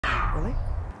Really?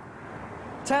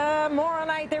 Tomorrow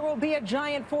night, there will be a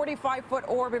giant 45-foot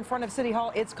orb in front of City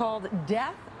Hall. It's called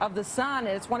Death of the Sun,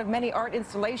 and it's one of many art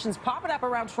installations popping up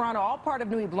around Toronto, all part of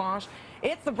Nuit Blanche.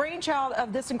 It's the brainchild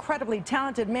of this incredibly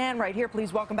talented man right here.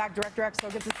 Please welcome back Director X.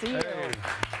 So good to see you.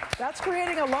 That's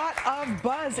creating a lot of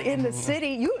buzz in the city.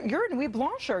 You're a Nuit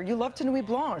Blancher. You love to Nuit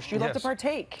Blanche. You love to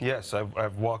partake. Yes,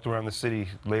 I've walked around the city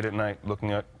late at night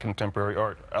looking at contemporary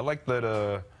art. I like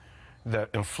that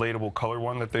that inflatable color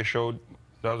one that they showed.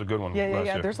 That was a good one.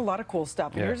 Yeah. There's a lot of cool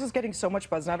stuff. And yours is getting so much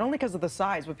buzz, not only because of the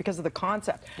size, but because of the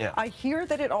concept. Yeah. I hear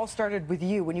that it all started with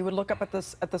you when you would look up at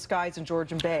the skies in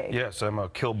Georgian Bay. Yes, I'm a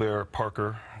Killbear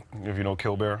Parker. If you know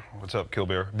Killbear. What's up,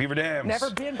 Killbear? Beaver Dams.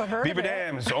 Never been, but heard Beaver of it.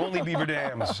 Dams. Only Beaver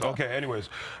Dams. Okay, anyways.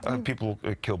 People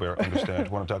at Killbear understand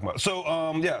what I'm talking about.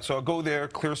 So, yeah, so I'll go there,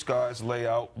 clear skies, lay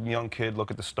out, young kid, look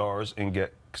at the stars, and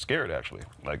get scared, actually.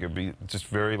 Like, it'd be just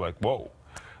very like, whoa,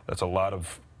 that's a lot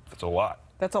of, that's a lot.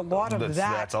 That's a lot of that.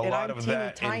 That's a lot of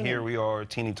that, tiny. and here we are,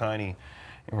 teeny tiny.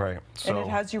 Right. So, and it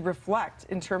has you reflect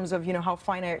in terms of, you know, how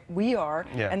finite we are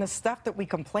and the stuff that we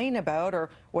complain about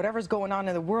or whatever's going on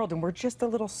in the world, and we're just a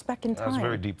little speck in time. I was a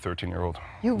very deep 13-year-old.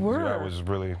 You were? Yeah, I was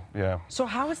really, So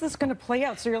how is this going to play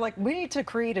out? So you're like, we need to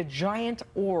create a giant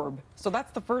orb. So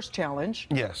that's the first challenge.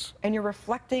 Yes. And you're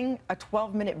reflecting a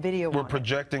 12-minute video. We're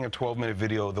projecting a 12-minute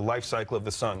video, the life cycle of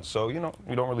the sun. So, you know,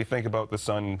 we don't really think about the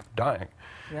sun dying.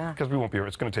 Yeah. Because we won't be here.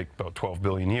 It's going to take about 12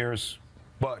 billion years.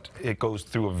 But it goes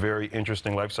through a very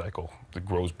interesting life cycle. It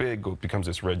grows big, becomes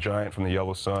this red giant from the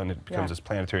yellow sun. It becomes this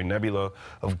planetary nebula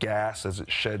of gas as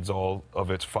it sheds all of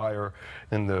its fire.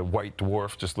 Then the white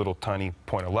dwarf, just little tiny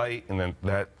point of light. And then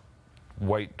that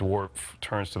white dwarf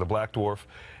turns to the black dwarf.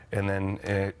 And then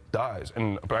it dies.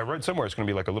 And I read somewhere it's going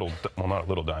to be like a little, well, not a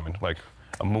little diamond, like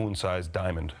a moon-sized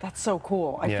diamond. That's so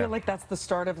cool. I feel like that's the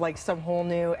start of like some whole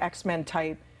new X-Men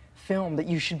type film that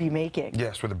you should be making.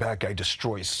 Yes, where the bad guy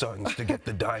destroys suns to get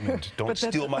the diamond. Don't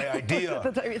steal my idea.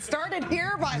 It started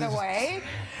here, by the way.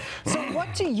 So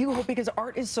what do you hope, because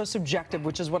art is so subjective,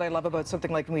 which is what I love about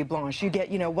something like Nuit Blanche. You get,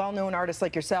 you know, well-known artists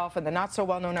like yourself and the not so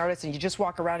well-known artists, and you just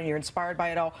walk around and you're inspired by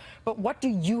it all. But what do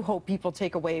you hope people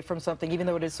take away from something, even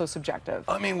though it is so subjective?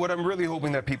 I mean, what I'm really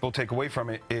hoping that people take away from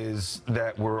it is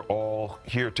that we're all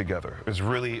here together. It's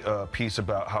really a piece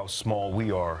about how small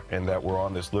we are and that we're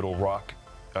on this little rock,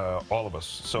 all of us.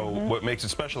 So what makes it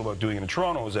special about doing it in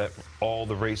Toronto is that all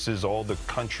the races, all the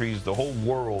countries, the whole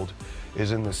world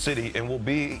is in the city, and we'll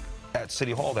be at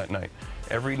City Hall that night.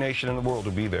 Every nation in the world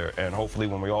will be there, and hopefully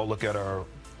when we all look at our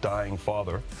dying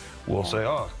father, we'll say,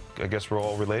 oh, I guess we're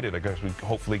all related. I guess we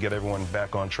hopefully get everyone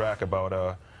back on track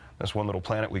about this one little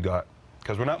planet we got.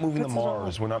 Because we're not moving to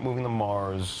Mars. We're not moving to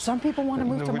Mars. Some people want to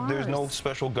move to Mars. There's no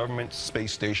special government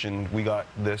space station. We got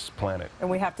this planet. And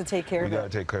we have to take care of it. We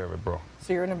got to take care of it, bro.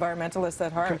 So you're an environmentalist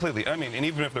at heart. Completely. I mean, and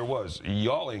even if there was,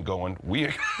 y'all ain't going. We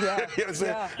ain't. You know what I'm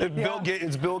saying?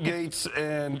 It's Bill Gates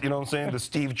and, you know what I'm saying, the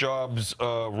Steve Jobs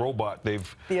robot. The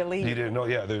elite. You didn't know?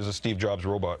 Yeah, there's a Steve Jobs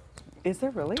robot. Is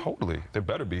there really? Totally. There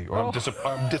better be. Or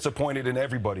I'm disappointed in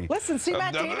everybody. Listen, see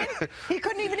Matt Damon? He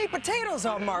couldn't even eat potatoes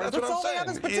on Mars. That's all they have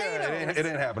is potatoes. Yeah, it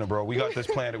ain't happening, bro. We got this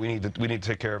planet. We need to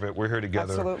take care of it. We're here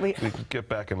together. Absolutely. We can get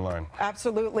back in line.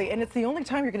 Absolutely. And it's the only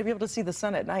time you're going to be able to see the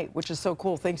sun at night, which is so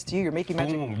cool. Thanks to you. You're making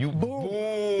magic.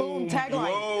 Boom. Tagline.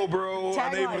 Whoa, bro.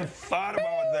 I didn't even thought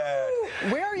about that.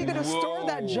 Where are you going to store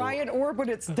that giant orb when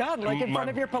it's done? Like in front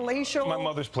of your palatial? My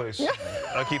mother's place.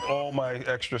 I keep all my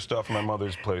extra stuff in my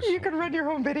mother's place. You can run your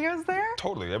home videos there?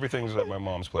 Totally. Everything's at my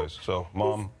mom's place. So,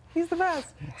 Mom. He's the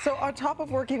best. So on top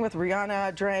of working with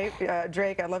Rihanna,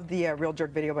 Drake, I love the Real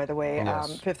Jerk video, by the way.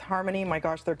 Yes. Fifth Harmony, my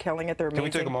gosh, they're killing it. They're amazing.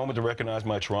 Can we take a moment to recognize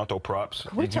my Toronto props?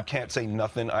 You can't say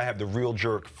nothing. I have the Real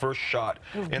Jerk first shot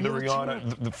in the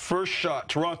Rihanna, the first shot,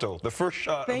 Toronto, the first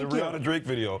shot of the Rihanna Drake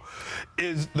video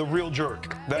is the Real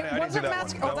Jerk. That, I didn't do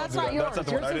that one. Oh, that's not yours. That's not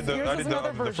the one. I did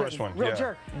the first one. Real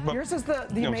Jerk. Yours is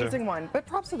the amazing one, but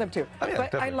props to them too.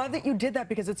 But I love that you did that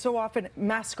because it's so often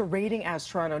masquerading as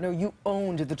Toronto. No, you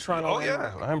owned the Toronto. Oh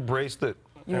yeah, I embraced it.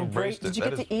 You embraced it. Did you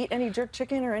get to eat any jerk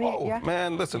chicken or any? Oh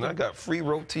man, listen, I got free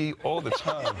roti all the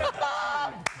time.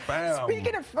 Bam.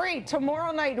 Speaking of free,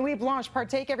 tomorrow night, Nuit Blanche,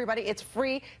 partake everybody. It's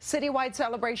free, citywide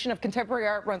celebration of contemporary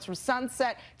art, runs from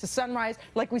sunset to sunrise.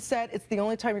 Like we said, it's the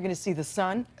only time you're going to see the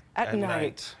sun at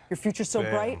night. Your future's so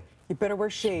bright. You better wear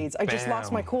shades. I just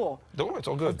lost my cool. Don't worry, it's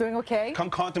all good. Doing okay? Come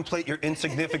contemplate your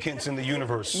insignificance in the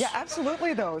universe. Yeah,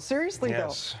 absolutely, though. Seriously,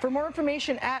 though. For more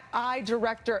information,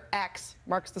 @iDirectorX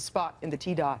marks the spot in the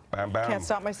T-dot. Bam, bam. Can't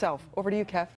stop myself. Over to you, Kev.